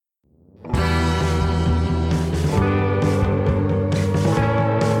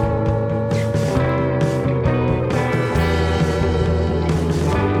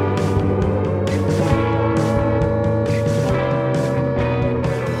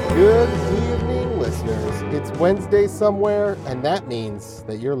Good evening, listeners. It's Wednesday somewhere, and that means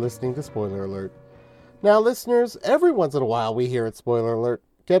that you're listening to Spoiler Alert. Now, listeners, every once in a while we here at Spoiler Alert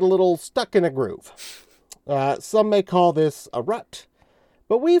get a little stuck in a groove. Some may call this a rut,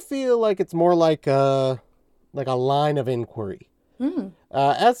 but we feel like it's more like a line of inquiry.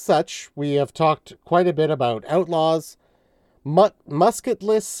 As such, we have talked quite a bit about outlaws,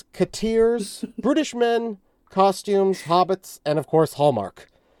 musketless Katirs, British men, costumes, hobbits, and of course Hallmark.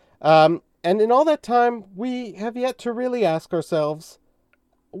 And in all that time, we have yet to really ask ourselves,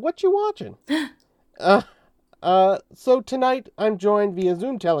 what you watching? So tonight, I'm joined via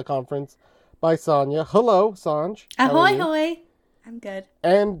Zoom teleconference by Sonia. Hello, Sanj. Ahoy, hoy. I'm good.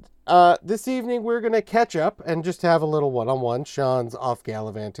 And this evening, we're going to catch up and just have a little one-on-one. Sean's off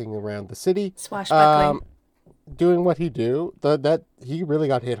gallivanting around the city. Swashbuckling. Doing what he do. That he really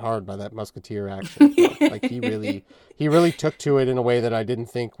got hit hard by that musketeer action. Like he really took to it in a way that I didn't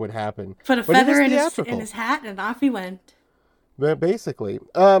think would happen. Put a feather in his hat and off he went. But basically.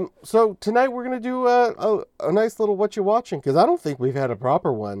 So tonight we're going to do a nice little what you watching, because I don't think we've had a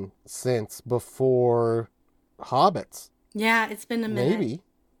proper one since before Hobbits. Yeah, it's been a minute. Maybe.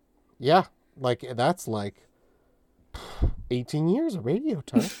 Yeah, that's 18 years of radio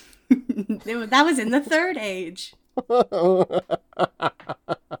time. That was in the third age.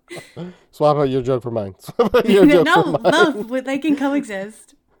 Swap out your joke for mine. Swap out your joke for mine. Both. They can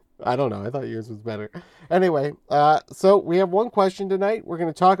coexist. I don't know. I thought yours was better. Anyway, so we have one question tonight. We're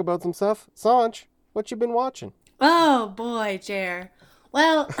going to talk about some stuff. Sanj, what you been watching? Oh, boy, Jer.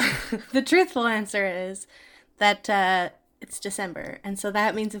 Well, the truthful answer is that it's December. And so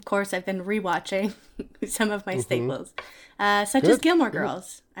that means, of course, I've been rewatching some of my staples, such as Gilmore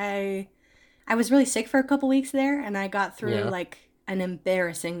Girls. I was really sick for a couple weeks there, and I got through an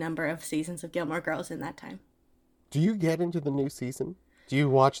embarrassing number of seasons of Gilmore Girls in that time. Do you get into the new season? Do you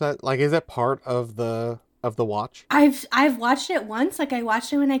watch that? Is that part of the watch? I've watched it once. I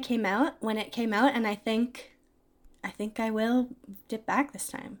watched it when it came out, and I think I will dip back this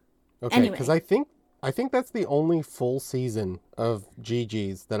time. Okay, anyway. Because I think that's the only full season of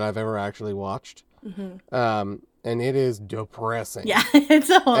GG's that I've ever actually watched. Mm-hmm. And it is depressing. Yeah, it's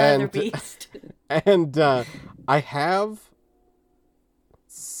a whole other beast. And I have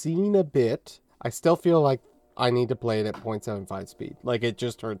seen a bit. I still feel like I need to play it at 0.75 speed. It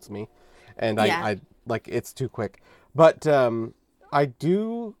just hurts me. And I it's too quick. But I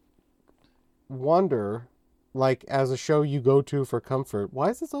do wonder, as a show you go to for comfort, why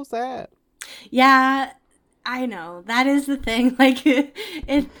is it so sad? Yeah, I know. That is the thing.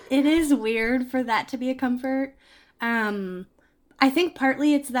 It is weird for that to be a comfort. I think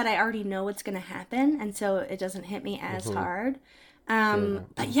partly it's that I already know what's going to happen, and so it doesn't hit me as hard.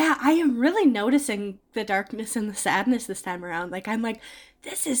 But yeah, I am really noticing the darkness and the sadness this time around. I'm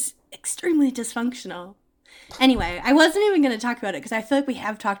this is extremely dysfunctional. Anyway, I wasn't even going to talk about it because I feel like we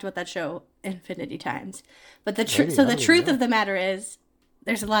have talked about that show infinity times. But the truth of the matter is,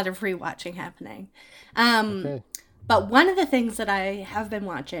 there's a lot of rewatching happening. Okay. But one of the things that I have been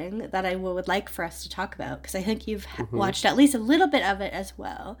watching that I would like for us to talk about, because I think you've watched at least a little bit of it as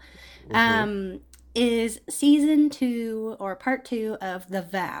well, is season 2 or part 2 of The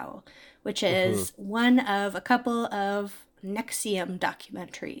Vow, which is one of a couple of NXIVM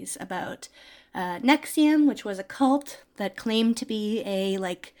documentaries about NXIVM, which was a cult that claimed to be a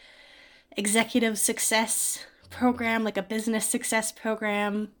executive success program, a business success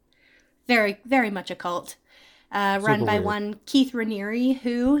program, very, very much a cult, run by one Keith Raniere,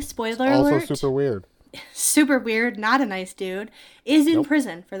 who, spoiler alert, also super weird, not a nice dude, is in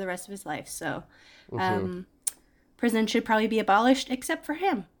prison for the rest of his life. So, prison should probably be abolished, except for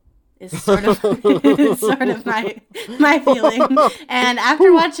him. Is sort of my feeling. And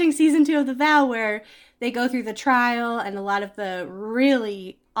after watching season 2 of The Vow, where they go through the trial and a lot of the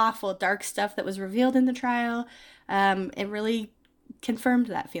really awful dark stuff that was revealed in the trial, it really confirmed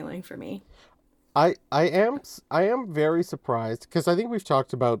that feeling for me. I am very surprised, because I think we've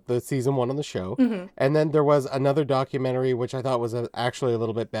talked about the season 1 on the show, and then there was another documentary which I thought was actually a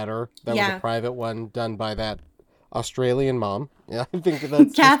little bit better. That was a private one done by that Australian mom. Yeah, I think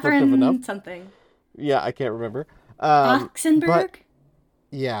that's Catherine enough. Something. Yeah, I can't remember. Oxenberg?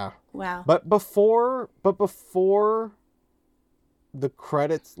 Yeah. Wow. But before the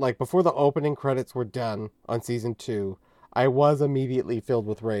credits, before the opening credits were done on season 2, I was immediately filled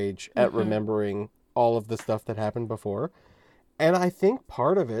with rage at remembering all of the stuff that happened before. And I think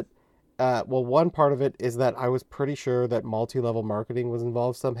part of it, one part of it is that I was pretty sure that multi-level marketing was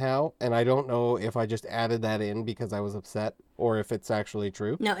involved somehow. And I don't know if I just added that in because I was upset or if it's actually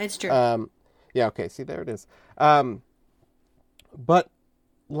true. No, it's true. Yeah, okay, see, there it is. But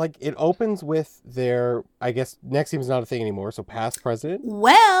like it opens with their, I guess NXIVM's not a thing anymore, so past president.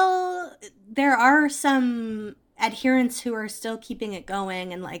 Well, there are some adherents who are still keeping it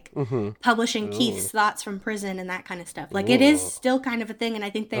going and like publishing Keith's thoughts from prison and that kind of stuff. Like it is still kind of a thing, and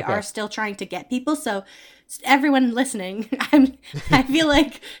I think they are still trying to get people. So everyone listening, I feel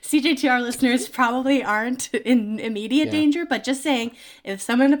like CJTR listeners probably aren't in immediate danger, but just saying, if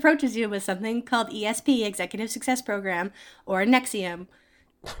someone approaches you with something called ESP, Executive Success Program, or NXIVM,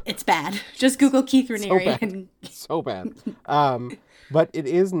 it's bad. Just Google Keith Raniere. So bad. But it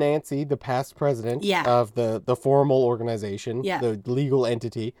is Nancy, the past president of the formal organization, the legal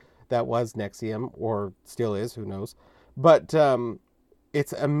entity that was NXIVM, or still is, who knows. But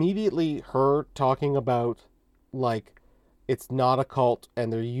it's immediately her talking about, like, it's not a cult,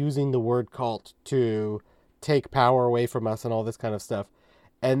 and they're using the word cult to take power away from us and all this kind of stuff.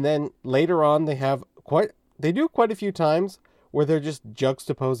 And then later on, they do quite a few times where they're just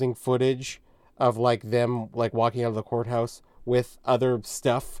juxtaposing footage of, like, them, like, walking out of the courthouse with other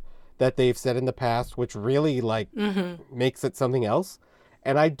stuff that they've said in the past, which really, like, makes it something else.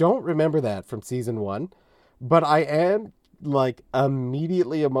 And I don't remember that from season 1, but I am, like,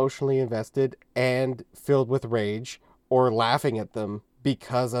 immediately emotionally invested and filled with rage or laughing at them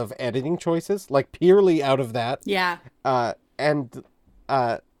because of editing choices, like, purely out of that. Yeah. And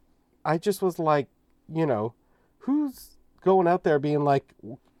I just was like, you know, who's going out there being like,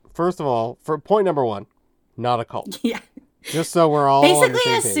 first of all, for point number 1, not a cult. Yeah. Just so we're all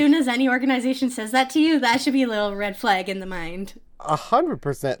basically, as soon as any organization says that to you, that should be a little red flag in the mind.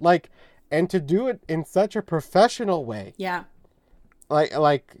 100%. Like, and to do it in such a professional way. Yeah.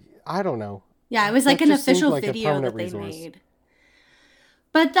 Like I don't know. Yeah, it was like an official video that they made.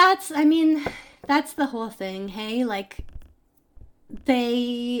 But that's the whole thing, hey? Like,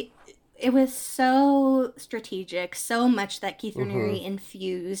 it was so strategic, so much that Keith Raniere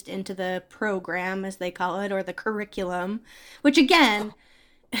infused into the program, as they call it, or the curriculum, which again,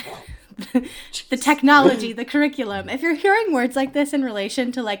 the technology, the curriculum. If you're hearing words like this in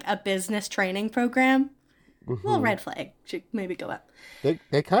relation to like a business training program, little red flag should maybe go up.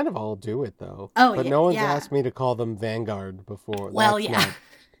 They kind of all do it though. Oh, but no one's asked me to call them Vanguard before. Well,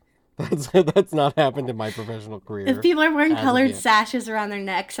 That's not happened in my professional career. If people are wearing colored sashes around their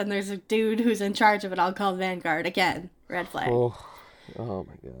necks and there's a dude who's in charge of it, I'll call Vanguard. Again, red flag. Oh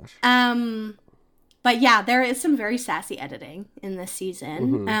my gosh. But yeah, there is some very sassy editing in this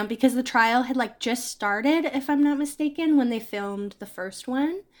season because the trial had like just started, if I'm not mistaken, when they filmed the first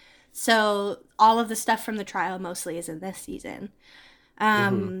one. So all of the stuff from the trial mostly is in this season.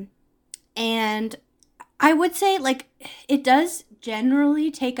 And I would say, like, it does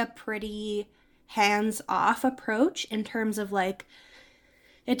generally take a pretty hands-off approach in terms of, like,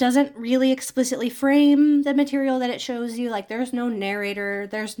 it doesn't really explicitly frame the material that it shows you. Like, there's no narrator,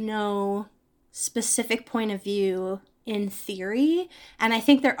 there's no specific point of view in theory. And I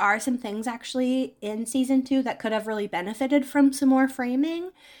think there are some things, actually, in season 2 that could have really benefited from some more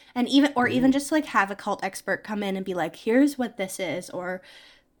framing. And even just, like, have a cult expert come in and be like, here's what this is, or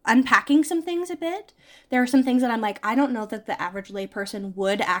unpacking some things a bit. There are some things that I'm like, I don't know that the average layperson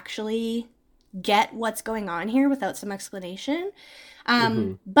would actually get what's going on here without some explanation.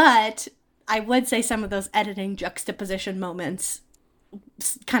 But I would say some of those editing juxtaposition moments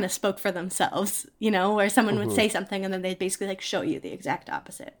kind of spoke for themselves, you know, where someone would say something and then they'd basically like show you the exact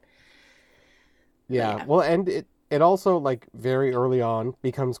opposite. Yeah. Well, and it also, like, very early on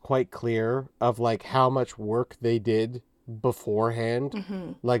becomes quite clear of like how much work they did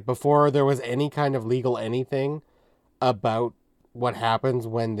beforehand, like before there was any kind of legal anything about what happens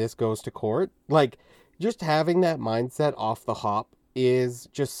when this goes to court. Like, just having that mindset off the hop is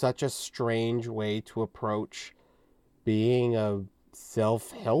just such a strange way to approach being a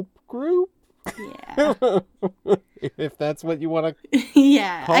self-help group. Yeah. If that's what you want to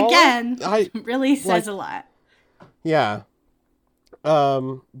yeah, call again, it. really says a lot. Yeah.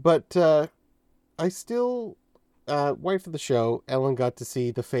 But I still, wife of the show, Ellen got to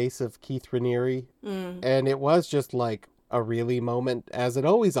see the face of Keith Raniere, and it was just like a really moment, as it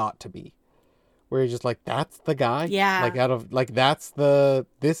always ought to be, where you're just like, that's the guy? Yeah. Like,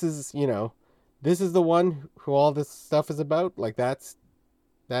 this is the one who all this stuff is about. Like, that's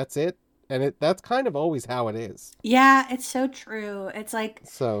it. And that's kind of always how it is. Yeah, it's so true. It's like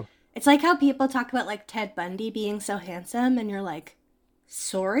how people talk about like Ted Bundy being so handsome, and you're like,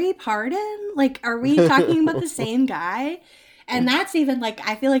 sorry, pardon? Like, are we talking about the same guy? And that's even like,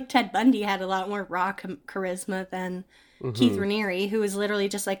 I feel like Ted Bundy had a lot more raw charisma than Keith Raniere, who is literally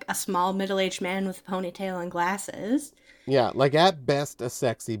just like a small middle-aged man with a ponytail and glasses. Yeah, like at best a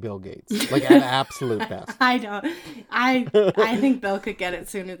sexy Bill Gates. Like at absolute best. I don't. I think Bill could get it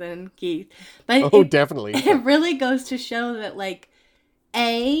sooner than Keith. But Oh, definitely. it really goes to show that, like,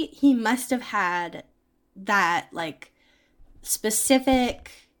 he must have had that, like,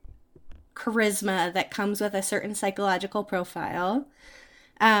 specific charisma that comes with a certain psychological profile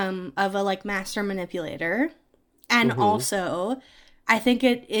of a, like, master manipulator. And also, I think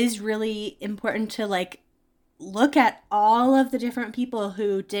it is really important to, like, look at all of the different people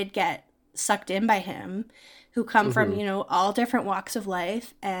who did get sucked in by him, who come from, you know, all different walks of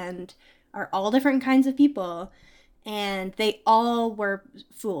life and are all different kinds of people, and they all were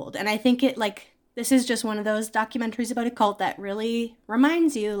fooled. And I think it, like, this is just one of those documentaries about a cult that really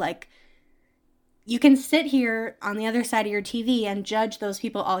reminds you, like, you can sit here on the other side of your TV and judge those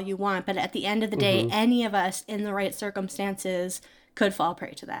people all you want, but at the end of the day, any of us in the right circumstances could fall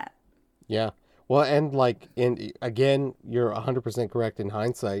prey to that. Yeah. Well, and like, again, you're 100% correct in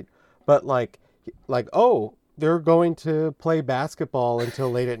hindsight, but like, oh, they're going to play basketball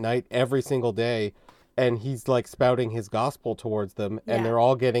until late at night every single day, and he's like spouting his gospel towards them, and they're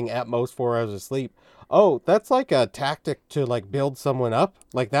all getting at most 4 hours of sleep. Oh, that's like a tactic to like build someone up.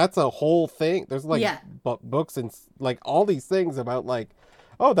 Like that's a whole thing. There's like books and like all these things about like,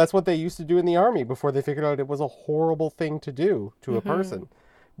 oh, that's what they used to do in the army before they figured out it was a horrible thing to do to a person.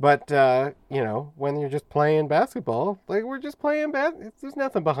 But, you know, when you're just playing basketball, like, we're just playing there's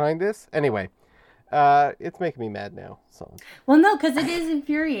nothing behind this. Anyway, it's making me mad now. So. Well, no, because it is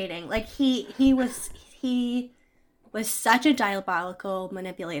infuriating. Like, he was such a diabolical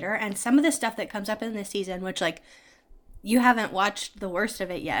manipulator. And some of the stuff that comes up in this season, which, like, you haven't watched the worst of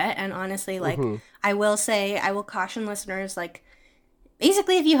it yet. And honestly, like, I will caution listeners, like,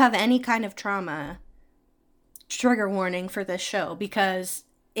 basically, if you have any kind of trauma, trigger warning for this show, because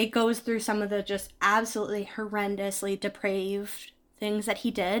it goes through some of the just absolutely horrendously depraved things that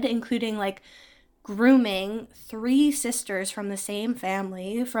he did, including, like, grooming 3 sisters from the same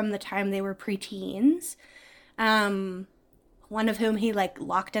family from the time they were preteens. One of whom he, like,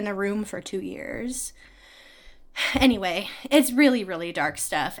 locked in a room for 2 years. Anyway, it's really, really dark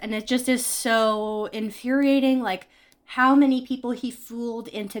stuff. And it just is so infuriating. Like, how many people he fooled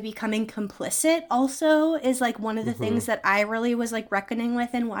into becoming complicit also is, like, one of the things that I really was, like, reckoning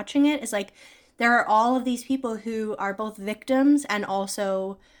with in watching it, is, like, there are all of these people who are both victims and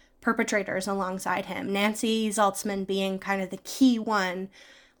also perpetrators alongside him. Nancy Zaltzman being kind of the key one.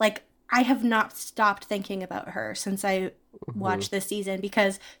 Like, I have not stopped thinking about her since I watched this season,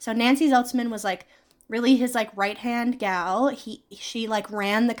 because so Nancy Zaltzman was, like, really his, like, right-hand gal. She like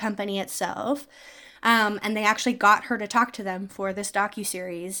ran the company itself. And they actually got her to talk to them for this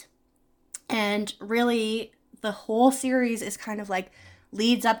docuseries. And really, the whole series is kind of like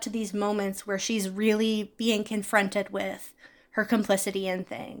leads up to these moments where she's really being confronted with her complicity in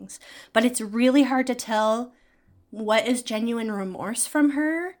things. But it's really hard to tell what is genuine remorse from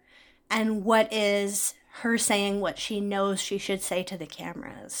her and what is her saying what she knows she should say to the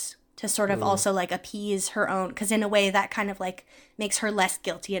cameras, to sort of also, like, appease her own, because in a way that kind of, like, makes her less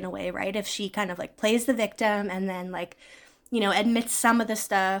guilty in a way, right? If she kind of, like, plays the victim and then, like, you know, admits some of the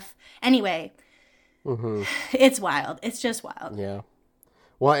stuff. Anyway, it's wild. It's just wild. Yeah.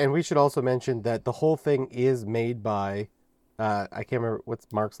 Well, and we should also mention that the whole thing is made by, I can't remember,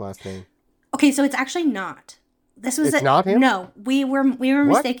 what's Mark's last name? Okay, so it's actually not. It's not him? No, we were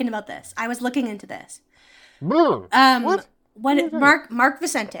mistaken about this. I was looking into this. What? Mark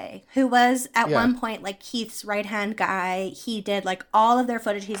Vicente, who was at one point, like, Keith's right-hand guy. He did, like, all of their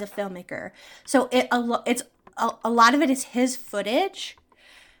footage. He's a filmmaker. So it's a lot of it is his footage,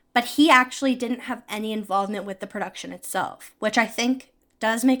 but he actually didn't have any involvement with the production itself, which I think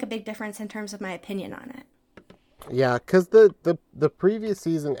does make a big difference in terms of my opinion on it. Yeah, because the previous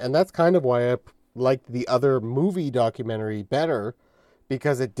season, and that's kind of why I liked the other movie documentary better,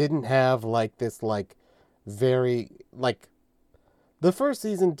 because it didn't have, like, this, like, very, like, the first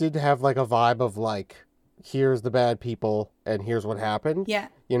season did have, like, a vibe of, like, here's the bad people and here's what happened. Yeah.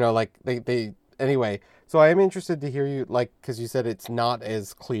 You know, like, they anyway. So I am interested to hear you, like, because you said it's not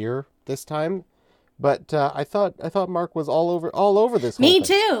as clear this time. But I thought Mark was all over this whole Me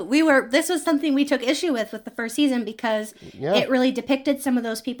thing. too. This was something we took issue with the first season, because it really depicted some of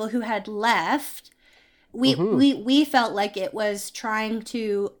those people who had left. We felt like it was trying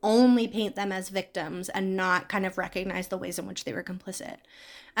to only paint them as victims and not kind of recognize the ways in which they were complicit.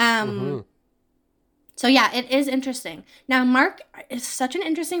 So yeah, it is interesting. Now, Mark is such an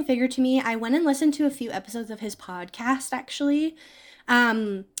interesting figure to me. I went and listened to a few episodes of his podcast, actually.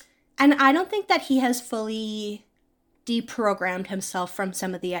 And I don't think that he has fully deprogrammed himself from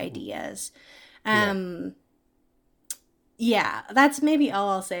some of the ideas. Yeah, that's maybe all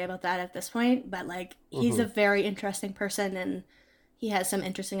I'll say about that at this point. But like, he's Hmm. a very interesting person, and he has some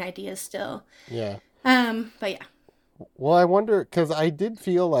interesting ideas still. Yeah. But yeah. Well, I wonder because I did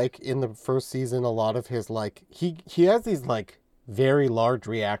feel like in the first season, a lot of his like he has these like very large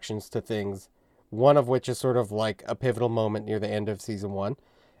reactions to things. One of which is sort of like a pivotal moment near the end of season one,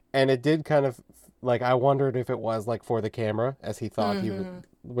 and it did kind of like I wondered if it was like for the camera, as he thought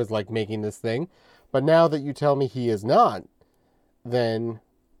Mm-hmm. was like making this thing. But now that you tell me he is not, then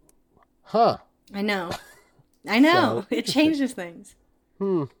huh? I know. I So know. It interesting. changes things.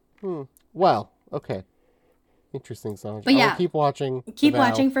 Hmm. Hmm. Well, okay. Interesting, Sanj. But I will yeah, keep watching The keep Vow,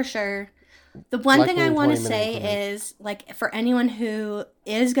 watching for sure. The one thing likely I in want to 20-minute say increments. is, like, for anyone who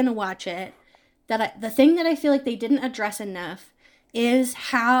is going to watch it, the thing that I feel like they didn't address enough is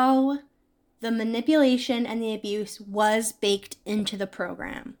how the manipulation and the abuse was baked into the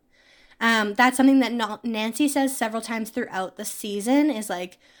program. That's something that Nancy says several times throughout the season is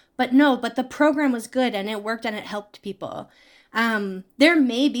like, but no, but the program was good and it worked and it helped people. There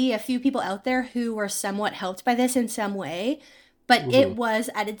may be a few people out there who were somewhat helped by this in some way, but Hmm. it was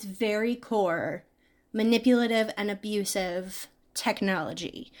at its very core manipulative and abusive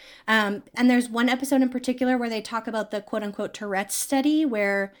technology. And there's one episode in particular where they talk about the quote unquote Tourette's study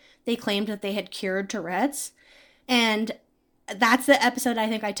where they claimed that they had cured Tourette's. And that's the episode I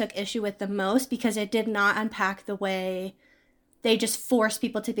think I took issue with the most because it did not unpack the way they just force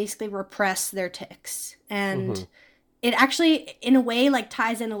people to basically repress their tics. Hmm. And it actually, in a way, like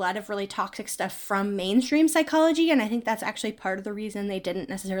ties in a lot of really toxic stuff from mainstream psychology. And I think that's actually part of the reason they didn't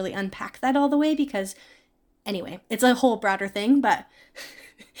necessarily unpack that all the way because, anyway, it's a whole broader thing. But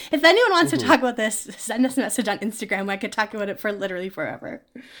if anyone wants to Hmm. talk about this, send us a message on Instagram. I could talk about it for literally forever.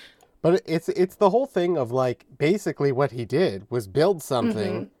 But it's the whole thing of like basically what he did was build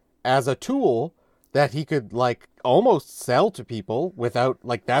something Mm-hmm. as a tool that he could like almost sell to people without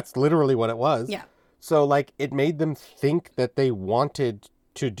like that's literally what it was. Yeah. So like it made them think that they wanted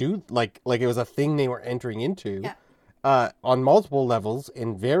to do like it was a thing they were entering into Yeah. on multiple levels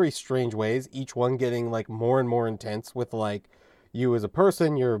in very strange ways, each one getting like more and more intense with like you as a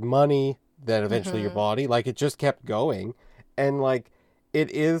person, your money, then eventually your Mm-hmm. body. Like it just kept going. And like it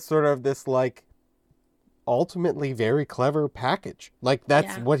is sort of this like ultimately very clever package. Like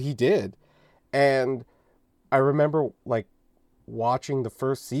that's Yeah. what he did. And I remember like watching the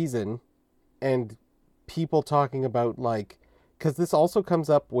first season and people talking about like because this also comes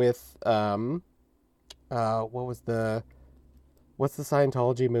up with what was the what's the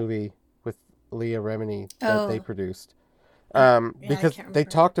Scientology movie with Leah Remini that they Oh, produced? yeah, I Because can't they remember.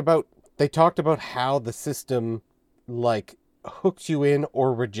 talked about how the system like hooks you in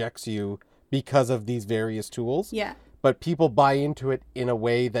or rejects you because of these various tools, Yeah, but people buy into it in a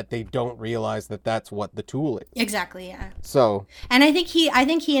way that they don't realize that that's what the tool is. exactly. Yeah. So, And I think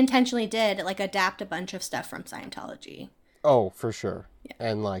he intentionally did like adapt a bunch of stuff from Scientology. oh, for sure, Yeah.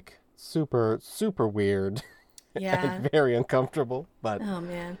 and like super super weird Yeah. and very uncomfortable, but Oh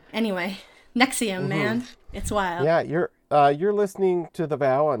man. Anyway, Nexium, mhm. man. It's wild. Yeah, you're listening to The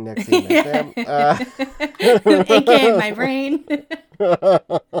Vow on Nexium FM. AKA my brain.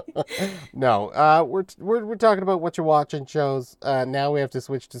 No, we're talking about what you're watching shows. Now we have to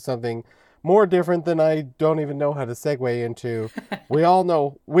switch to something more different than I don't even know how to segue into. We all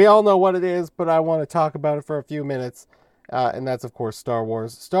know what it is, but I want to talk about it for a few minutes. And that's of course Star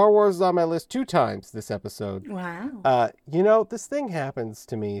Wars. Star Wars is on my list 2 times this episode. Wow. This thing happens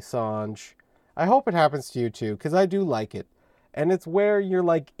to me, Sanj. I hope it happens to you too, because I do like it. And it's where you're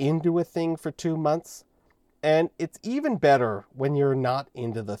like into a thing for 2 months. And it's even better when you're not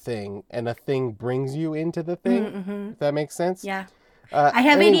into the thing and a thing brings you into the thing, Mm-hmm. if that makes sense. Yeah. I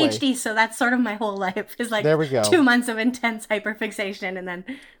have Anyway, ADHD, so that's sort of my whole life is like there we go. 2 months of intense hyperfixation and then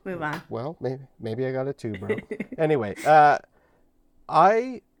move on. Well, maybe I got it too, bro. Anyway,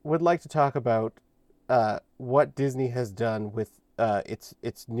 I would like to talk about what Disney has done with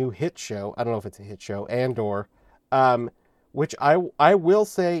its new hit show. I don't know if it's a hit show, Andor, um, which I will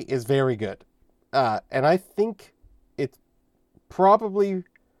say is very good. And I think it's probably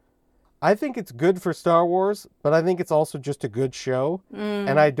I think it's good for Star Wars, but I think it's also just a good show. And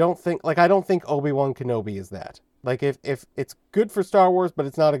Mm, I don't think Obi-Wan Kenobi is that. Like if it's good for Star Wars, but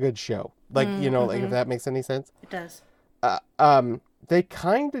it's not a good show. Like, like if mm-hmm. that makes any sense. It does. They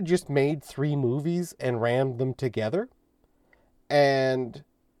kind of just made 3 movies and rammed them together. And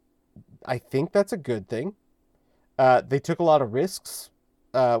I think that's a good thing. They took a lot of risks,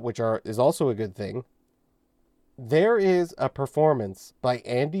 which is also a good thing. There is a performance by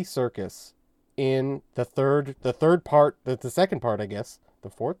Andy Serkis in the third part, the second part, I guess, the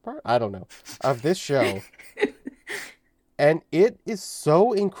fourth part, I don't know, of this show, And it is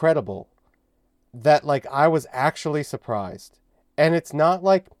so incredible that, like, I was actually surprised. And it's not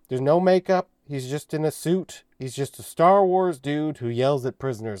like there's no makeup. He's just in a suit. He's just a Star Wars dude who yells at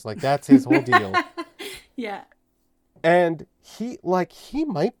prisoners. Like, that's his whole deal. Yeah. And he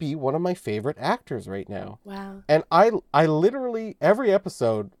might be one of my favorite actors right now. Wow. And I literally, every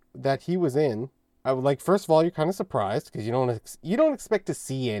episode that he was in, I would, like, first of all, you're kind of surprised because you don't expect to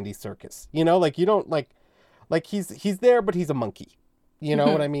see Andy Serkis. You know, like, you don't like he's there, but he's a monkey. You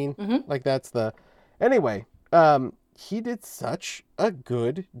know what I mean? Mm-hmm. Like, that's the, anyway, he did such a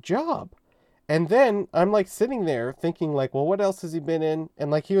good job. And then I'm, like, sitting there thinking, like, well, what else has he been in?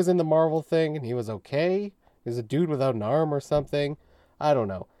 And, like, he was in the Marvel thing and he was okay. He was a dude without an arm or something. I don't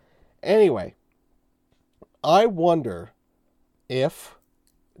know. Anyway, I wonder if,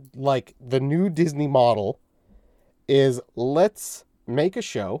 like, the new Disney model is, let's make a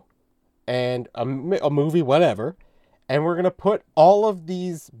show and a movie, whatever, and we're going to put all of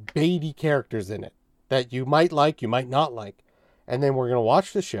these baity characters in it that you might like, you might not like. And then we're going to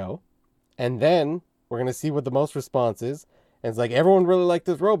watch the show, and then we're going to see what the most response is. And it's like, everyone really liked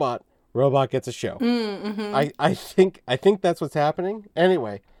this robot. Robot gets a show. Mm-hmm. I think that's what's happening.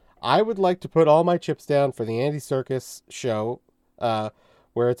 Anyway, I would like to put all my chips down for the Andy Serkis show,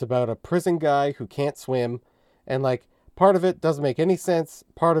 where it's about a prison guy who can't swim, and, like, part of it doesn't make any sense.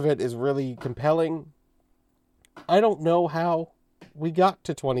 Part of it is really compelling. I don't know how we got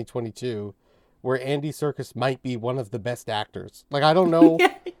to 2022 where Andy Serkis might be one of the best actors. Like, I don't know.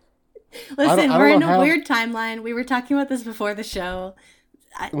 Listen, we're in a weird timeline. We were talking about this before the show.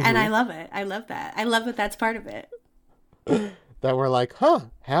 And I love it. I love that. I love that that's part of it. That we're like,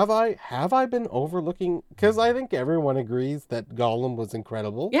 have I been overlooking? Because I think everyone agrees that Gollum was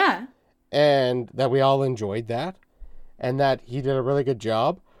incredible. Yeah. And that we all enjoyed that. And that he did a really good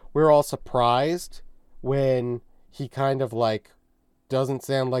job. We're all surprised when he kind of, like, doesn't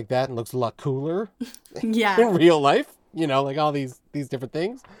sound like that and looks a lot cooler. Yeah. In real life. You know, like, all these different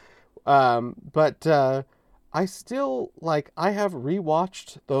things. But I still, like, I have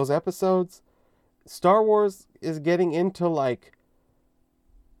rewatched those episodes. Star Wars is getting into, like,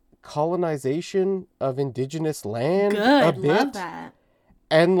 colonization of indigenous land a bit. Love that.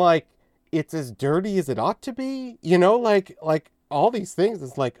 And, like, it's as dirty as it ought to be. You know, like all these things.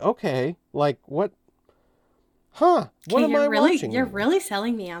 It's like, okay, like, what? What am I watching? You're really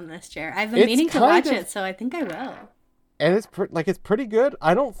selling me on this, Jer. I've been meaning to watch it, so I think I will. And it's it's pretty good.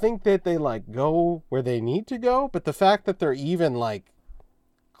 I don't think that they, like, go where they need to go, but the fact that they're even, like,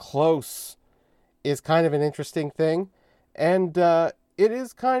 close is kind of an interesting thing. And it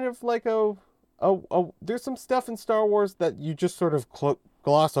is kind of like there's some stuff in Star Wars that you just sort of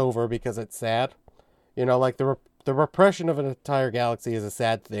gloss over because it's sad. You know, like the repression of an entire galaxy is a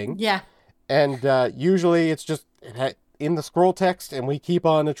sad thing. Yeah. And usually it's just in the scroll text and we keep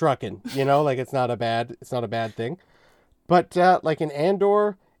on a trucking, you know, like it's not a bad thing. But like in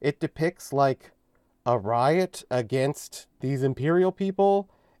Andor, it depicts, like, a riot against these Imperial people,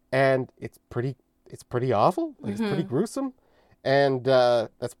 and it's pretty awful. Like, it's pretty gruesome, and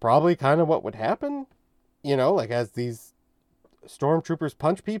that's probably kind of what would happen, you know, like, as these stormtroopers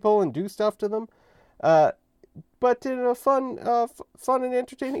punch people and do stuff to them, but in a fun and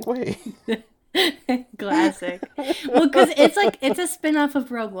entertaining way. Classic. Well, because it's a spin-off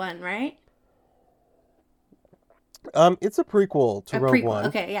of Rogue One, right? It's a prequel to Rogue One.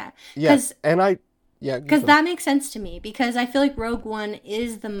 Okay, yeah. Yes, because that makes sense to me, because I feel like Rogue One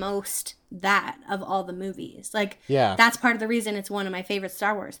is the most that of all the movies. Like, yeah, that's part of the reason it's one of my favorite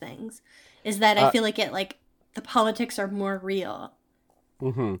Star Wars things, is that I feel like it, like, the politics are more real.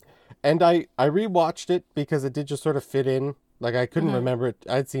 Mm-hmm. And I rewatched it because it did just sort of fit in. Like, I couldn't remember it.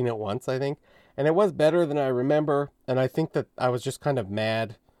 I'd seen it once, I think, and it was better than I remember. And I think that I was just kind of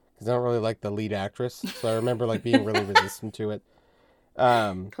mad because I don't really like the lead actress, so I remember, like, being really resistant to it.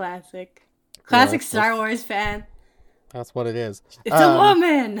 Classic Yeah, Star Wars fan. That's what it is. It's a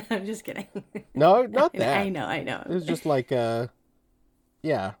woman. I'm just kidding. No, not that. I know. It was just like, yeah.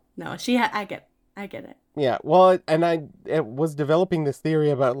 No, I get it. Yeah, well, and I was developing this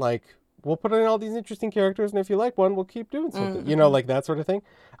theory about, like, we'll put in all these interesting characters, and if you like one, we'll keep doing something. You know, like, that sort of thing.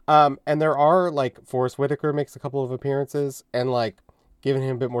 And there are, like, Forrest Whitaker makes a couple of appearances, and, like, giving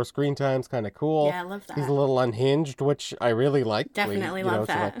him a bit more screen time's kind of cool. Yeah, I love that. He's a little unhinged, which I really like. Definitely love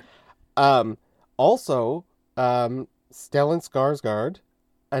that. Also, Stellan Skarsgård,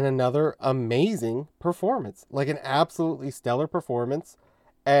 and another amazing performance, like an absolutely stellar performance.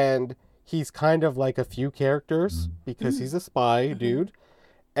 And he's kind of like a few characters because he's a spy dude.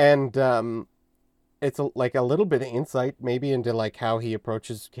 And it's like a little bit of insight maybe into, like, how he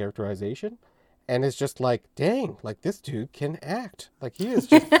approaches characterization. and is just like, dang, like this dude can act. Like he is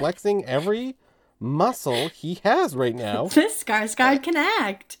just flexing every muscle he has right now. This Skarsgård can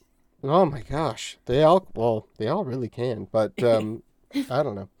act. Oh my gosh. They all really can, but I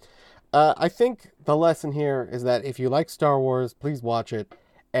don't know. I think the lesson here is that if you like Star Wars, please watch it.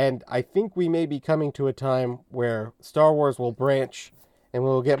 And I think we may be coming to a time where Star Wars will branch and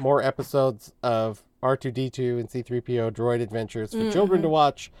we'll get more episodes of R2-D2 and C-3PO droid adventures for children to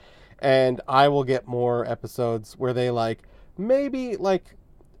watch. And I will get more episodes where they like maybe like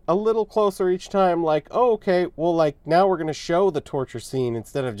a little closer each time, like, oh, okay, well, like now we're going to show the torture scene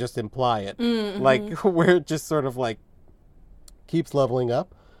instead of just imply it. Like where it just sort of like keeps leveling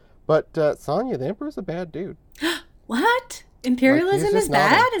up. But Sonya, the Emperor's a bad dude. What? Imperialism is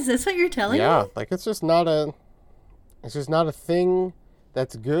bad? Is this what you're telling me? Yeah, like it's just not a thing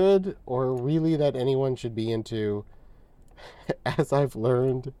that's good or really that anyone should be into, as I've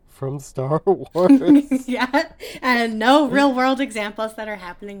learned from Star Wars. Yeah, and no real world examples that are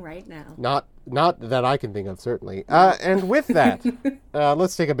happening right now. Not that I can think of, certainly. And with that,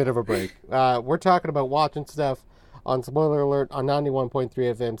 let's take a bit of a break. We're talking about watching stuff on Spoiler Alert on 91.3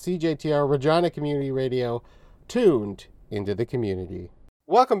 FM, CJTR, Regina Community Radio, tuned into the community.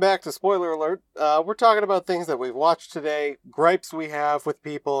 Welcome back to Spoiler Alert. We're talking about things that we've watched today, gripes we have with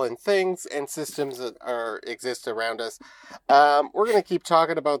people and things and systems that exist around us. We're going to keep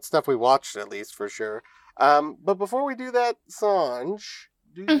talking about stuff we watched, at least, for sure. But before we do that, Sanj,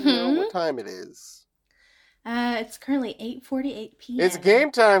 do you know what time it is? It's currently 8:48 p.m. It's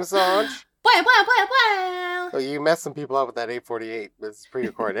game time, Sanj. Wow. Well, you messed some people up with that 8:48. It's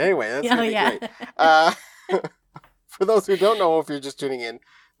pre-recorded. Anyway, that's going to be great. For those who don't know, if you're just tuning in,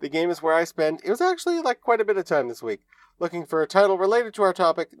 the game is where I spend, it was actually like quite a bit of time this week, looking for a title related to our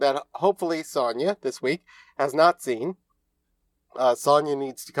topic that hopefully Sonya, this week, has not seen. Sonya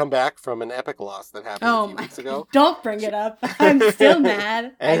needs to come back from an epic loss that happened a few weeks ago. Don't bring it up. I'm still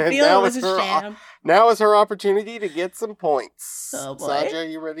mad. I feel it was a sham. Now is her opportunity to get some points. Oh boy. Sanja, are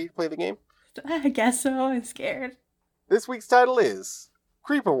you ready to play the game? I guess so. I'm scared. This week's title is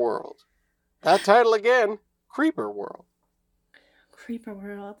Creeper World. That title again, Creeper World. Creeper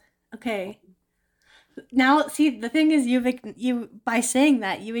World. Okay. Now, see, the thing is, you by saying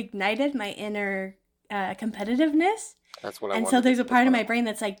that, you ignited my inner competitiven's. That's what I And so there's a part of my brain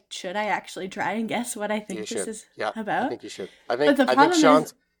that's like, should I actually try and guess what I think this is about? I think you should. I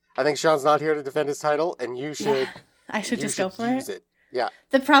think Sean's not here to defend his title, and you should. Yeah, I should just go for it. Yeah.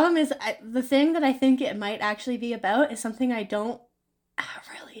 The problem is, the thing that I think it might actually be about is something I don't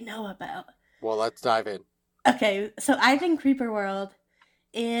really know about. Well, let's dive in. Okay, so I think Creeper World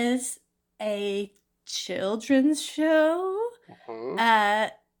is a children's show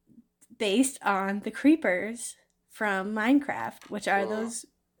based on the creepers from Minecraft, which are those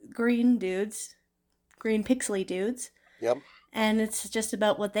green dudes, green pixely dudes. Yep. And it's just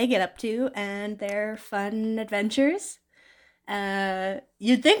about what they get up to and their fun adventures.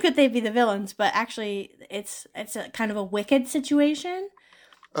 You'd think that they'd be the villains, but actually it's a kind of a Wicked situation.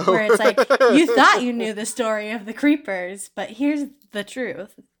 Where it's like, you thought you knew the story of the creepers, but here's the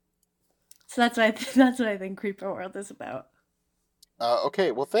truth. So that's what I think Creeper World is about.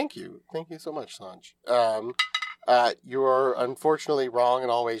 Okay, well, thank you. Thank you so much, Sanj. You're unfortunately wrong in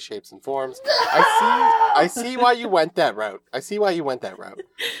all ways, shapes, and forms. I see why you went that route.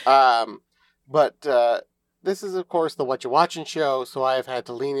 But this is, of course, the What You Watching show, so I have had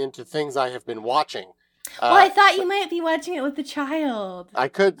to lean into things I have been watching. Well, I thought you might be watching it with the child. I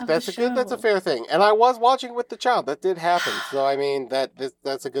could. That's a fair thing. And I was watching with the child. That did happen. So I mean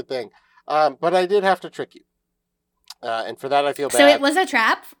that's a good thing. But I did have to trick you. And for that I feel bad. So it was a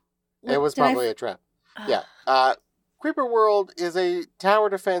trap? It was probably a trap. Yeah. Creeper World is a tower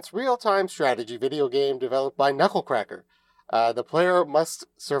defense real-time strategy video game developed by Knucklecracker. The player must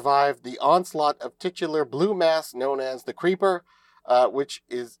survive the onslaught of titular blue mass known as the Creeper, which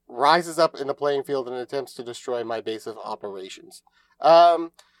rises up in the playing field and attempts to destroy my base of operations.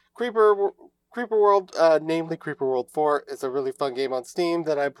 Creeper World, namely Creeper World 4, is a really fun game on Steam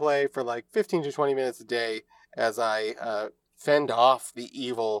that I play for like 15 to 20 minutes a day as I fend off the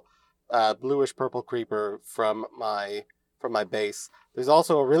evil bluish purple creeper from my base. There's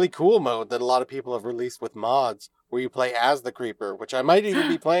also a really cool mode that a lot of people have released with mods where you play as the creeper, which I might even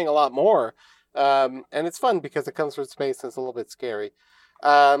be playing a lot more. And it's fun because it comes from space and it's a little bit scary.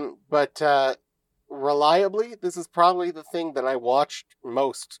 But reliably, this is probably the thing that I watched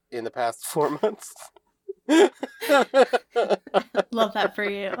most in the past 4 months. Love that for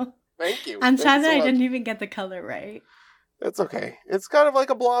you. Thank you. I'm sad that I didn't even get the color right. It's okay. It's kind of like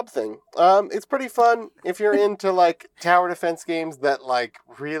a blob thing. It's pretty fun if you're into like tower defense games that like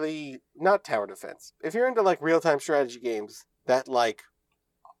really not tower defense. If you're into like real-time strategy games that like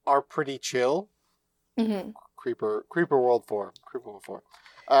are pretty chill, Creeper World 4.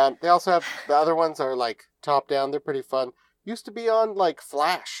 They also have the other ones are like top down. They're pretty fun. Used to be on like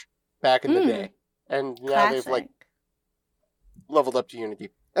Flash back in the day, and now they've like leveled up to Unity.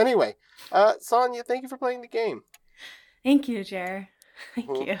 Anyway, Sonia, thank you for playing the game. Thank you, Jer.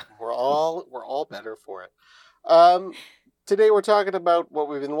 Thank you. We're all better for it. Today we're talking about what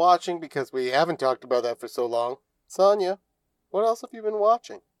we've been watching because we haven't talked about that for so long. Sonia, what else have you been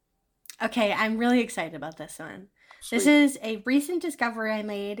watching? Okay, I'm really excited about this one. Sweet. This is a recent discovery I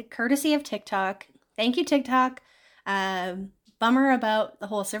made, courtesy of TikTok. Thank you, TikTok. Bummer about the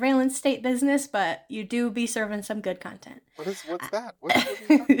whole surveillance state business, but you do be serving some good content. What's that? What are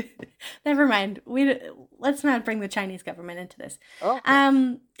you talking? Never mind. Let's not bring the Chinese government into this.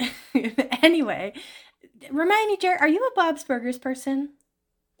 Okay. Anyway, remind me, Jared, are you a Bob's Burgers person?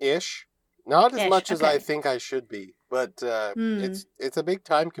 Ish. Not as much as okay. I think I should be, but it's a big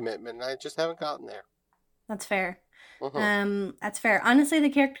time commitment, and I just haven't gotten there. That's fair. Mm-hmm. That's fair. Honestly, the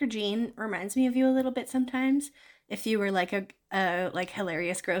character Gene reminds me of you a little bit sometimes. If you were like a like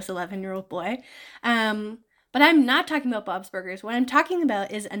hilarious, gross 11-year-old boy. But I'm not talking about Bob's Burgers. What I'm talking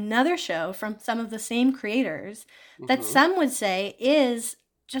about is another show from some of the same creators that some would say is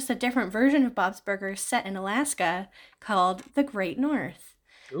just a different version of Bob's Burgers set in Alaska called The Great North.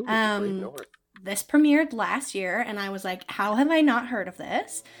 Ooh, The Great North. This premiered last year, and I was like, how have I not heard of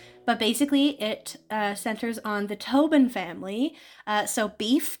this? But basically, it centers on the Tobin family. So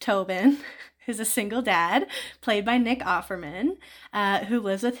Beef Tobin is a single dad, played by Nick Offerman, who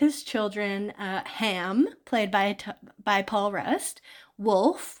lives with his children. Ham, played by Paul Rust.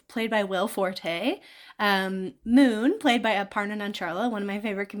 Wolf, played by Will Forte. Moon, played by Aparna Nancherla, one of my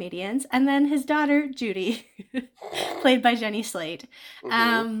favorite comedians. And then his daughter, Judy, played by Jenny Slate.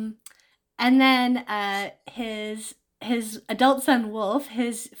 And then his adult son, Wolf,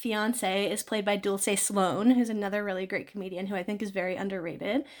 his fiance, is played by Dulce Sloan, who's another really great comedian who I think is very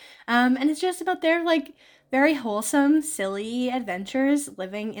underrated. And it's just about their, like, very wholesome, silly adventures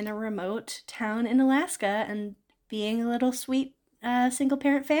living in a remote town in Alaska and being a little sweet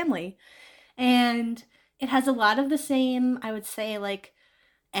single-parent family. And it has a lot of the same, I would say, like,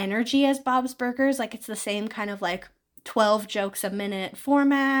 energy as Bob's Burgers. Like, it's the same kind of, like, 12 jokes a minute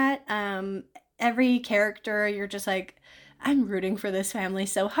format. Every character, you're just like, I'm rooting for this family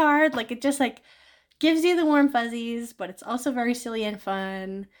so hard. Like, it just like gives you the warm fuzzies, but it's also very silly and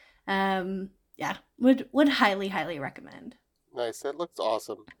fun. Yeah, would highly recommend. Nice. That looks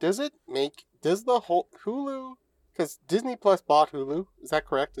awesome. Does the whole Hulu, because Disney Plus bought Hulu, is that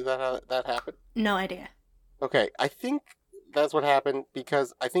correct? Is that how that happened? No idea. Okay, I think that's what happened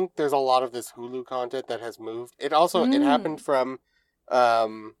because I think there's a lot of this Hulu content that has moved. It also it happened from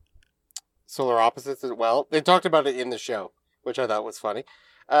Solar Opposites as well. They talked about it in the show, which I thought was funny.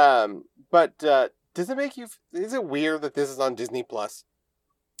 But does it make you? Is it weird that this is on Disney Plus?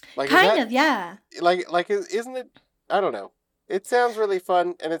 Like kind of, yeah. Isn't it? I don't know. It sounds really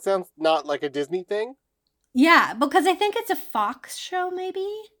fun, and it sounds not like a Disney thing. Yeah, because I think it's a Fox show, maybe.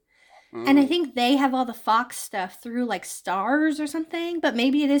 And I think they have all the Fox stuff through, like, Stars or something. But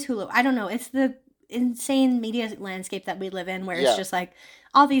maybe it is Hulu. I don't know. It's the insane media landscape that we live in where it's just, like,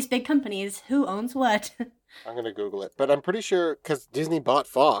 all these big companies. Who owns what? I'm going to Google it. But I'm pretty sure, because Disney bought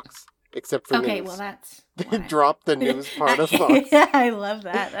Fox, except for okay, news. well, that's... They dropped the news part of Fox. Yeah, I love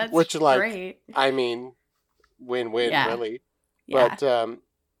that. That's which, like, great. I mean, win-win, really. Yeah. But,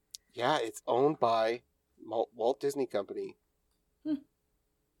 yeah, it's owned by Walt Disney Company.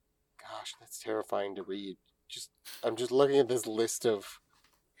 Gosh, that's terrifying to read. I'm just looking at this list of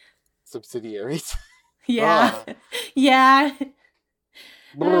subsidiaries. Yeah. Yeah.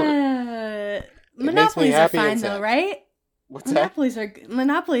 Monopolies are fine though, right? What's that?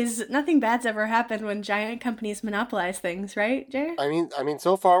 Monopolies, nothing bad's ever happened when giant companies monopolize things, right, Jared? I mean,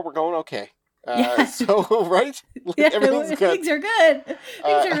 so far we're going okay. Yeah. So, right? Yeah, everything's good. Things are good. Things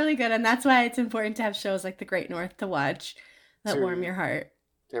are really good, and that's why it's important to have shows like The Great North to watch that warm your heart.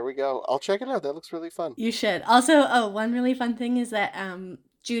 There we go. I'll check it out. That looks really fun. You should. Also, one really fun thing is that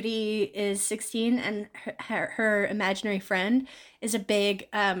Judy is 16 and her imaginary friend is a big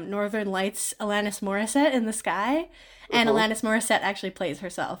Northern Lights Alanis Morissette in the sky. And Alanis Morissette actually plays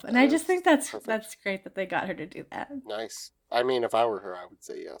herself. And I just think that's great that they got her to do that. Nice. I mean, if I were her, I would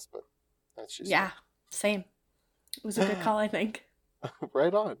say yes, but that's just... Yeah, same. It was a good call, I think.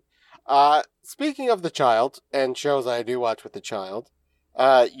 Right on. Speaking of the child and shows I do watch with the child,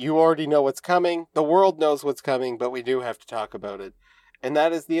 you already know what's coming. The world knows what's coming, but we do have to talk about it. And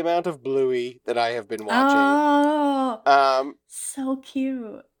that is the amount of Bluey that I have been watching. Oh, so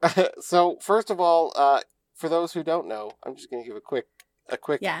cute. So first of all, for those who don't know, I'm just going to give a quick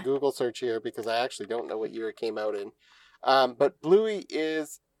Yeah. Google search here because I actually don't know what year it came out in. But Bluey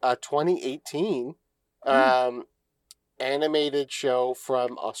is a 2018 animated show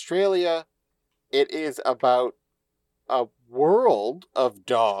from Australia. It is about a world of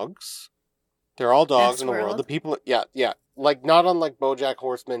dogs. They're all dogs Best in the world. world. The people, yeah, like not unlike BoJack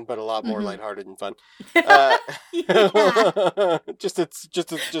Horseman, but a lot more lighthearted and fun. Yeah. Just the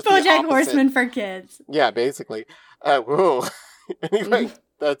BoJack opposite. Horseman for kids. Yeah, basically. Whoa. Anyway,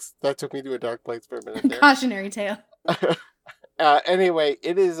 that took me to a dark place for a minute there. Cautionary tale. Anyway,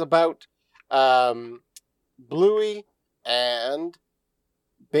 it is about Bluey and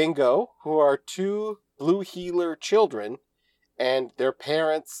Bingo, who are two Blue Heeler children, and their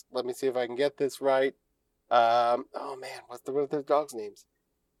parents. Let me see if I can get this right. Oh man, what are their dogs' names?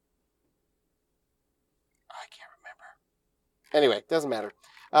 I can't remember. Anyway, doesn't matter.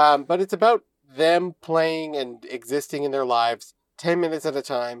 But it's about them playing and existing in their lives 10 minutes at a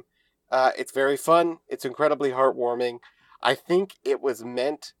time. It's very fun. It's incredibly heartwarming. I think it was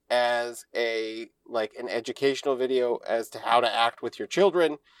meant as an educational video as to how to act with your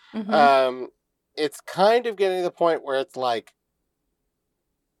children. It's kind of getting to the point where it's like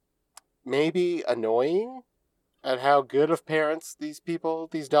maybe annoying at how good of parents these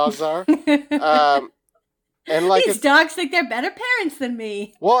dogs are. And like these dogs think they're better parents than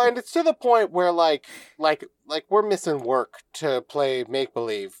me. Well, and it's to the point where like we're missing work to play make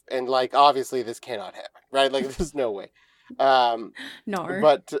believe, and like obviously this cannot happen, right? Like there's no way. No.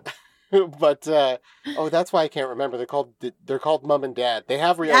 But that's why I can't remember. They're called Mom and Dad. They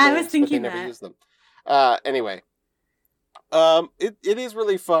have real names, but they never use them. Anyway, it is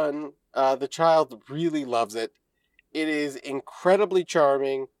really fun. The child really loves it. It is incredibly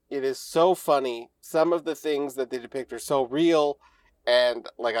charming. It is so funny. Some of the things that they depict are so real, and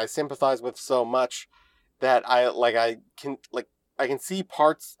like I sympathize with so much that I can see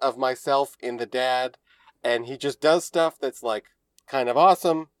parts of myself in the dad, and he just does stuff that's like kind of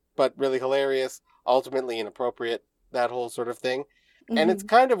awesome, but really hilarious, ultimately inappropriate, that whole sort of thing. And it's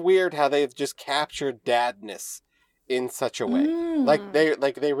kind of weird how they've just captured dadness in such a way. Like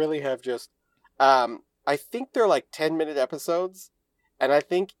they really have just I think they're like 10-minute episodes, and I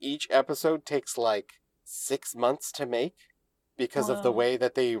think each episode takes like 6 months to make because of the way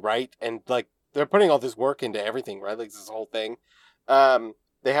that they write, and like they're putting all this work into everything, right? Like this whole thing.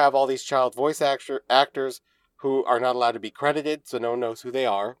 They have all these child voice actors who are not allowed to be credited, so no one knows who they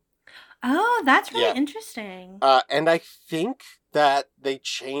are. Oh, that's really interesting. And I think that they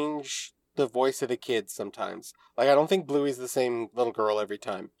change the voice of the kids sometimes. Like, I don't think Bluey's the same little girl every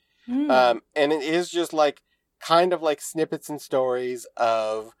time. And it is just like, kind of like snippets and stories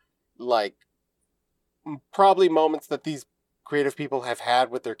of like, probably moments that these creative people have had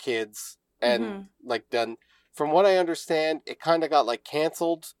with their kids and like done. From what I understand, it kind of got like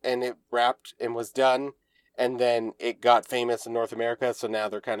canceled and it wrapped and was done. And then it got famous in North America, so now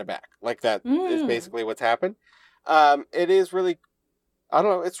they're kind of back. Like that is basically what's happened. It is really, I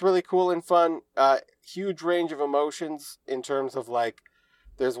don't know, it's really cool and fun. Huge range of emotions in terms of like,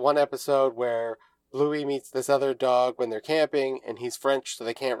 there's one episode where Bluey meets this other dog when they're camping, and he's French, so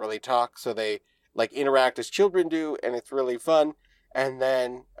they can't really talk, so they like interact as children do, and it's really fun. And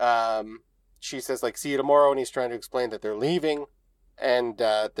then she says like, see you tomorrow, and he's trying to explain that they're leaving, and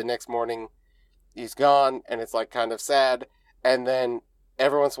the next morning he's gone, and it's like kind of sad. And then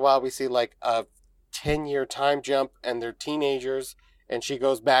every once in a while we see like a 10-year time jump, and they're teenagers, and she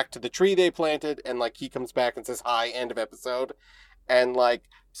goes back to the tree they planted, and like he comes back and says hi, end of episode. And like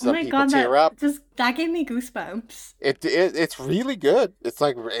some people tear up. That gave me goosebumps. It's really good. It's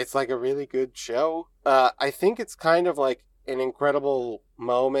like a really good show. I think it's kind of like an incredible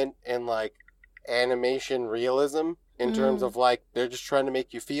moment in like animation realism in terms of like they're just trying to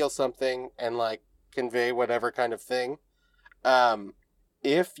make you feel something and like convey whatever kind of thing.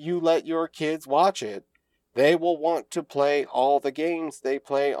 If you let your kids watch it, they will want to play all the games they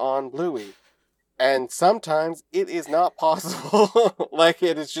play on Bluey. And sometimes it is not possible. Like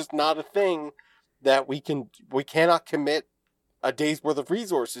it is just not a thing that we cannot commit a day's worth of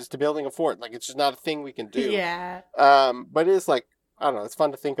resources to building a fort. Like it's just not a thing we can do. Yeah. But it's like, I don't know, it's fun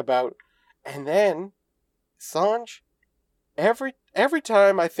to think about. And then, Sanj, every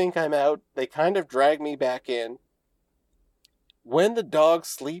time I think I'm out, they kind of drag me back in. When the dogs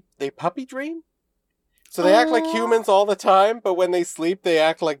sleep, they puppy dream. So they act like humans all the time, but when they sleep, they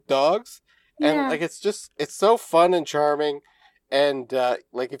act like dogs. And like it's so fun and charming. And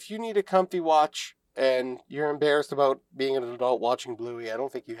like if you need a comfy watch and you're embarrassed about being an adult watching Bluey, I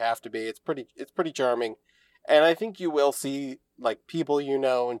don't think you have to be. It's pretty charming. And I think you will see like people you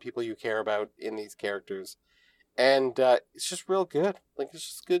know and people you care about in these characters, and it's just real good. Like it's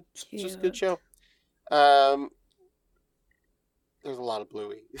just good, just a good show. There's a lot of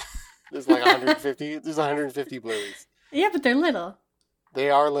Bluey. There's like 150. There's 150 Blueys. Yeah, but they're little. They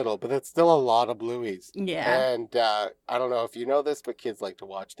are little, but it's still a lot of Blueys. Yeah. And I don't know if you know this, but kids like to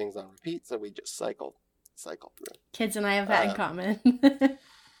watch things on repeat, so we just cycle through. Kids and I have that in common.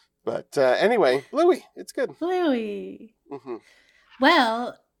 But anyway, Bluey, it's good. Bluey. Mm-hmm.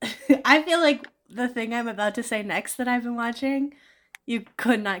 Well, I feel like the thing I'm about to say next that I've been watching, you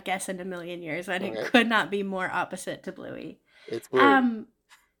could not guess in a million years, and it could not be more opposite to Bluey. It's Bluey.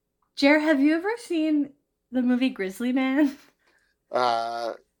 Jer, have you ever seen the movie Grizzly Man?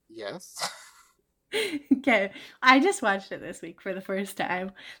 Yes. Okay, I just watched it this week for the first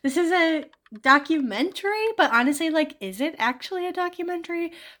time. This is a documentary, but honestly, like, is it actually a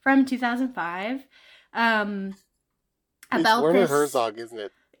documentary from 2005? About it's Werner Herzog, isn't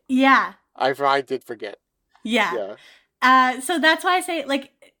it? Yeah. I did forget. Yeah. So that's why I say,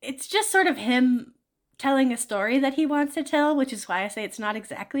 like, it's just sort of him telling a story that he wants to tell, which is why I say it's not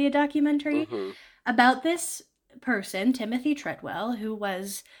exactly a documentary about this person, Timothy Treadwell, who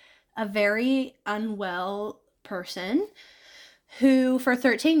was a very unwell person who for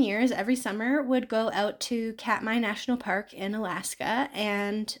 13 years every summer would go out to Katmai National Park in Alaska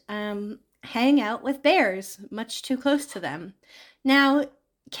and hang out with bears, much too close to them. Now,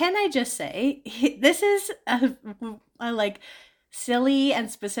 can I just say, this is a like silly and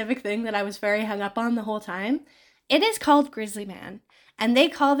specific thing that I was very hung up on the whole time. It is called Grizzly Man, and they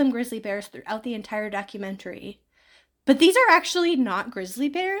call them grizzly bears throughout the entire documentary. But these are actually not grizzly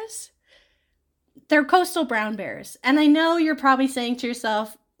bears. They're coastal brown bears. And I know you're probably saying to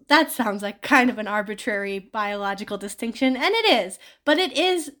yourself, that sounds like kind of an arbitrary biological distinction, and it is. But it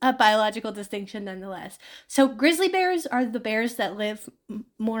is a biological distinction nonetheless. So grizzly bears are the bears that live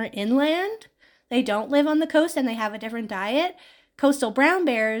more inland. They don't live on the coast, and they have a different diet. Coastal brown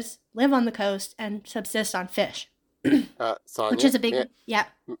bears live on the coast and subsist on fish. Sonia, which is a big...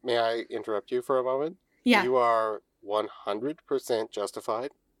 May I interrupt you for a moment? Yeah. You are 100%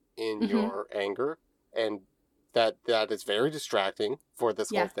 justified in your anger, and that is very distracting for this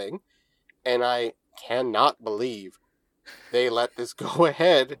whole thing. And I cannot believe they let this go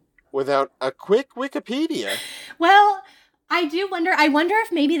ahead without a quick Wikipedia. Well, I wonder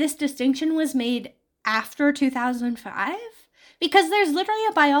if maybe this distinction was made after 2005? Because there's literally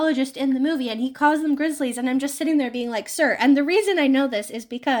a biologist in the movie and he calls them grizzlies, and I'm just sitting there being like, sir. And the reason I know this is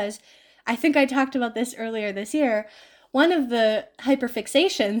because I think I talked about this earlier this year. One of the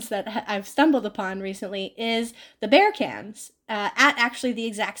hyperfixations that I've stumbled upon recently is the bear cams at actually the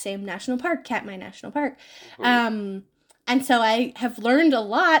exact same national park, Katmai National Park. And so I have learned a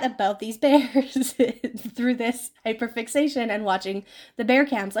lot about these bears through this hyperfixation and watching the bear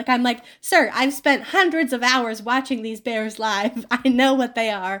cams. Like, I'm like, sir, I've spent hundreds of hours watching these bears live. I know what they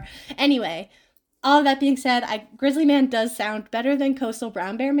are. Anyway, all of that being said, Grizzly Man does sound better than Coastal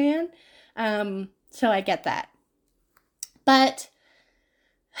Brown Bear Man. So I get that. But,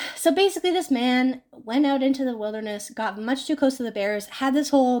 so basically this man went out into the wilderness, got much too close to the bears, had this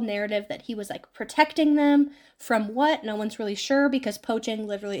whole narrative that he was like protecting them from what? No one's really sure, because poaching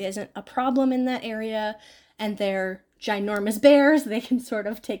literally isn't a problem in that area, and they're ginormous bears. They can sort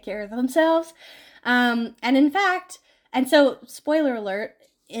of take care of themselves. And in fact, and so spoiler alert,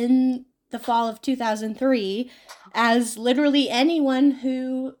 in the fall of 2003, as literally anyone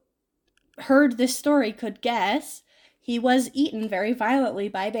who heard this story could guess, he was eaten very violently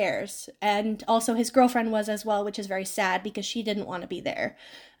by bears, and also his girlfriend was as well, which is very sad because she didn't want to be there.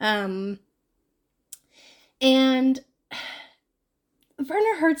 And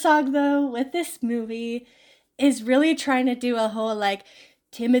Werner Herzog, though, with this movie, is really trying to do a whole, like,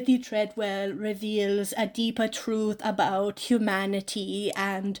 Timothy Treadwell reveals a deeper truth about humanity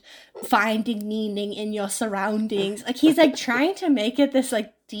and finding meaning in your surroundings. Like, he's, like, trying to make it this,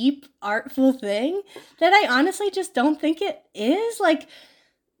 like, deep, artful thing that I honestly just don't think it is. Like,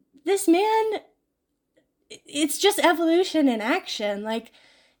 this man, it's just evolution in action. Like,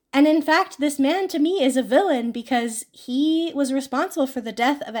 and in fact, this man to me is a villain because he was responsible for the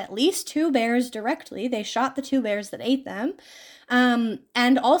death of at least 2 bears directly. They shot the 2 bears that ate them.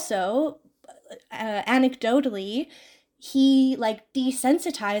 And also, anecdotally, he, like,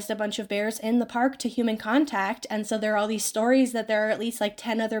 desensitized a bunch of bears in the park to human contact, and so there are all these stories that there are at least, like,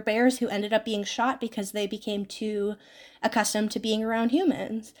 10 other bears who ended up being shot because they became too accustomed to being around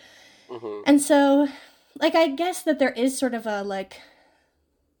humans. And so, like, I guess that there is sort of a, like,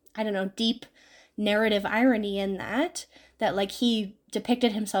 I don't know, deep narrative irony in that, like, he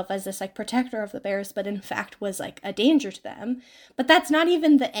depicted himself as this like protector of the bears, but in fact was like a danger to them. But that's not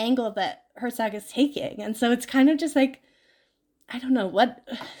even the angle that Herzog is taking. And so it's kind of just like, I don't know what,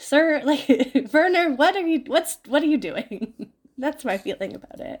 sir, like Werner, what are you doing? That's my feeling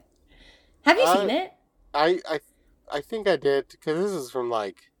about it. Have you seen it? I think I did, because this is from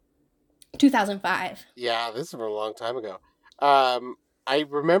like 2005. Yeah, this is from a long time ago. I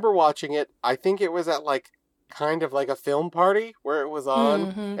remember watching it. I think it was at like kind of like a film party where it was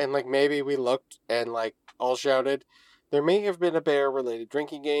on, and like maybe we looked and like all shouted. There may have been a bear-related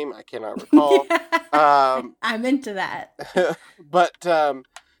drinking game. I cannot recall. I'm into that. But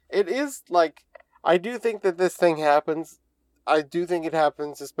it is like, I do think that this thing happens. I do think it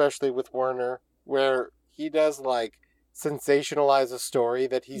happens, especially with Werner, where he does like sensationalize a story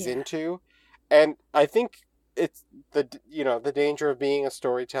that he's into, and I think it's the danger of being a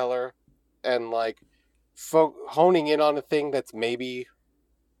storyteller and like honing in on a thing that's maybe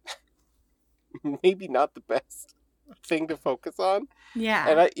not the best thing to focus on. Yeah.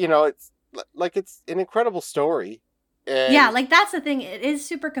 And it's an incredible story. And yeah, like that's the thing. It is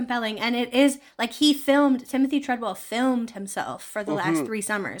super compelling, and it is like Timothy Treadwell filmed himself for the last 3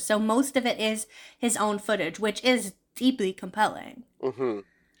 summers. So most of it is his own footage, which is deeply compelling.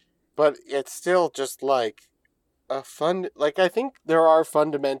 But it's still just like a fun, like I think there are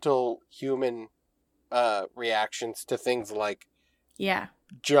fundamental human reactions to things like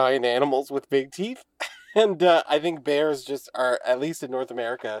giant animals with big teeth. And I think bears just are, at least in North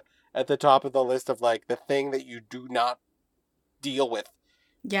America, at the top of the list of like the thing that you do not deal with.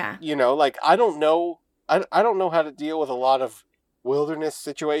 Yeah. Like I don't know how to deal with a lot of wilderness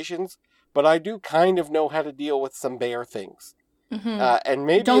situations, but I do kind of know how to deal with some bear things. And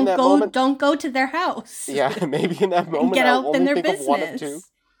maybe don't go to their house. Yeah, maybe in that moment get I'll out in only their think business. of one of two.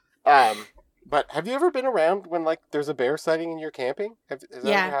 But have you ever been around when like there's a bear sighting and you're camping? Has that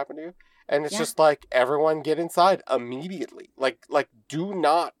ever happened to you? And it's just like, everyone get inside immediately. Like do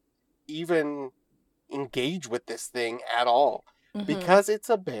not even engage with this thing at all, because it's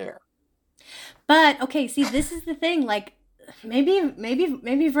a bear. But okay, see, this is the thing. Like,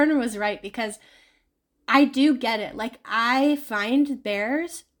 maybe Werner was right, because I do get it. Like, I find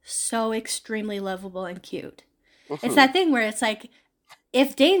bears so extremely lovable and cute. It's that thing where it's like,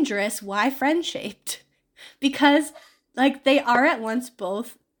 if dangerous, why friend-shaped? Because like they are at once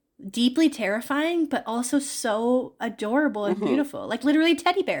both deeply terrifying, but also so adorable and beautiful. Like literally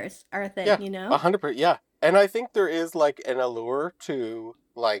teddy bears are a thing, 100%. Yeah. And I think there is like an allure to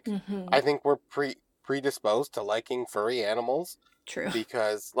like, I think we're predisposed to liking furry animals. True.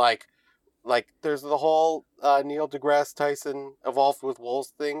 Because like there's the whole Neil deGrasse Tyson evolved with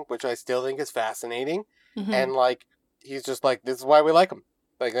wolves thing, which I still think is fascinating. And like, he's just like, this is why we like them.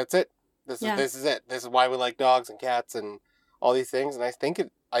 Like, that's it. This is it. This is why we like dogs and cats and all these things. And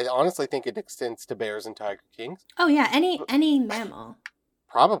I honestly think it extends to bears and tiger kings. Oh yeah, any mammal.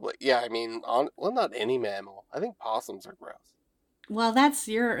 Probably. Yeah, I mean, not any mammal. I think possums are gross. Well, that's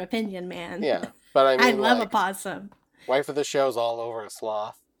your opinion, man. Yeah, but I mean, I love a possum. Wife of the show's all over a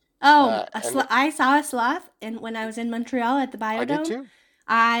sloth. Oh, I saw a sloth when I was in Montreal at the Biodome. I did too.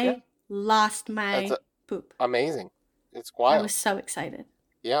 I lost my poop. Amazing. It's wild. I was so excited.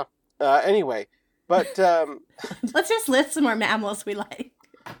 Yeah. Anyway, but let's just list some more mammals we like.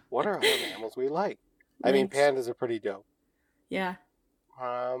 What are other mammals we like? I mean, pandas are pretty dope. Yeah.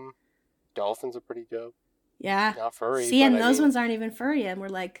 Dolphins are pretty dope. Yeah. Not furry. See, and those ones aren't even furry, and we're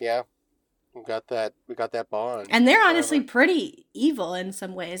like, yeah, we got that bond. And they're honestly pretty evil in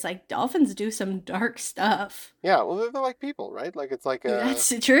some ways. Like dolphins do some dark stuff. Yeah, well, they're like people, right? Like it's like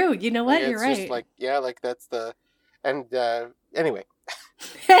that's true. You know what? Like, you're right. Just like like that's the anyway.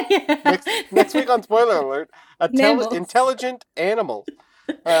 next week on Spoiler Alert, intelligent animal.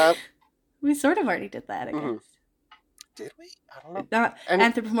 We sort of already did that, I guess. Did we? I don't know.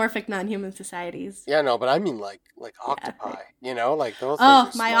 Anthropomorphic non-human societies. Yeah, no, but I mean like octopi. Like those. Oh,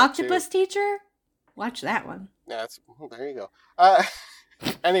 My Octopus Teacher. Watch that one. Yeah, there you go.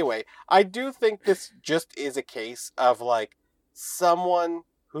 Anyway, I do think this just is a case of like someone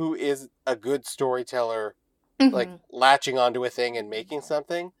who is a good storyteller, like latching onto a thing and making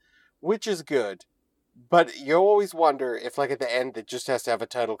something, which is good. But you always wonder if, like, at the end, it just has to have a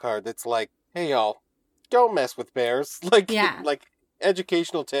title card that's like, "Hey, y'all, don't mess with bears." Like, like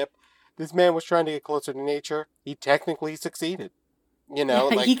educational tip. This man was trying to get closer to nature. He technically succeeded.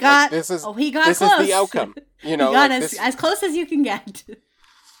 Like, he got. This is he got this close. is the outcome. He got as close as you can get.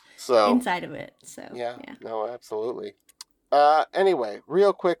 So inside of it. So yeah. No, absolutely. Anyway,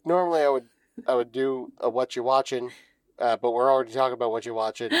 real quick. Normally, I would do a what you watching, but we're already talking about what you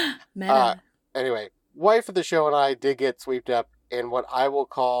watching. Meta. Anyway. Wife of the show and I did get swept up in what I will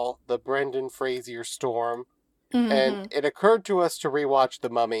call the Brendan Fraser storm. Mm-hmm. And it occurred to us to rewatch The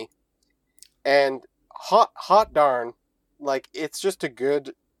Mummy. And hot darn, like, it's just a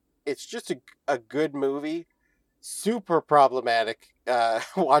good movie. Super problematic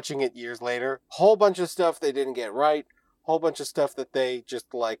watching it years later. Whole bunch of stuff they didn't get right. Whole bunch of stuff that they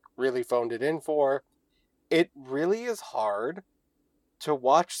just, like, really phoned it in for. It really is hard to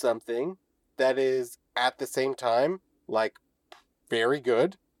watch something that is, at the same time, like, very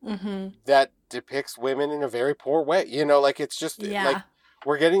good, that depicts women in a very poor way. You know, like, it's just, like,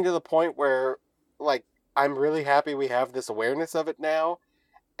 we're getting to the point where, like, I'm really happy we have this awareness of it now,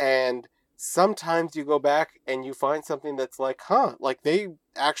 and sometimes you go back and you find something that's like, like, they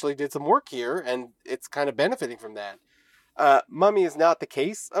actually did some work here, and it's kind of benefiting from that. Mummy is not the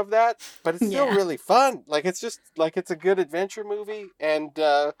case of that, but it's still really fun. Like, it's just, like, it's a good adventure movie, and,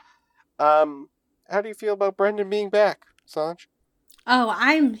 how do you feel about Brendan being back, Sanj? Oh,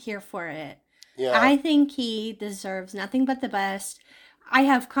 I'm here for it. Yeah. I think he deserves nothing but the best. I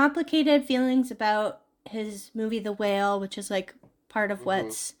have complicated feelings about his movie The Whale, which is, like, part of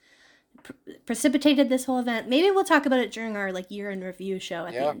what's precipitated this whole event. Maybe we'll talk about it during our, like, year in review show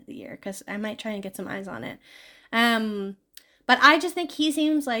at the end of the year, because I might try and get some eyes on it. But I just think he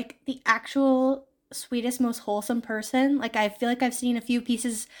seems like the actual sweetest, most wholesome person. Like, I feel like I've seen a few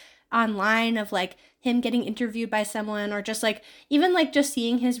pieces online of, like, him getting interviewed by someone, or just, like, even, like, just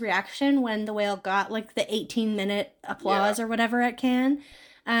seeing his reaction when The Whale got, like, the 18-minute applause or whatever at Cannes.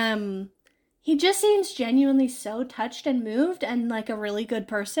 He just seems genuinely so touched and moved, and, like, a really good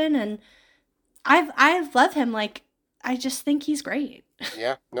person, and I love him. Like, I just think he's great.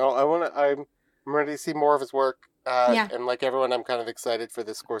 Yeah. No, I'm ready to see more of his work. And like everyone, I'm kind of excited for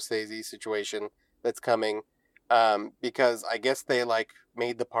the Scorsese situation that's coming. Because I guess they, like,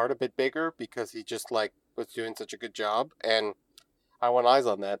 made the part a bit bigger because he just, like, was doing such a good job, and I want eyes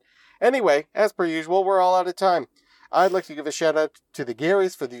on that. Anyway, as per usual, we're all out of time. I'd like to give a shout out to the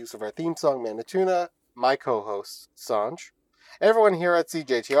Garys for the use of our theme song, Manituna, my co-host, Sanj, everyone here at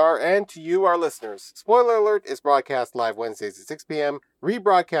CJTR, and to you, our listeners. Spoiler Alert is broadcast live Wednesdays at 6 p.m.,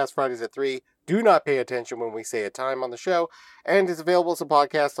 rebroadcast Fridays at 3. Do not pay attention when we say a time on the show, and is available as a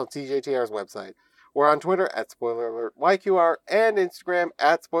podcast on CJTR's website. We're on Twitter at Spoiler Alert YQR and Instagram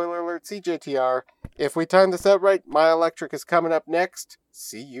at Spoiler Alert CJTR. If we time this out right, My Electric is coming up next.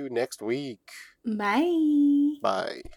 See you next week. Bye. Bye.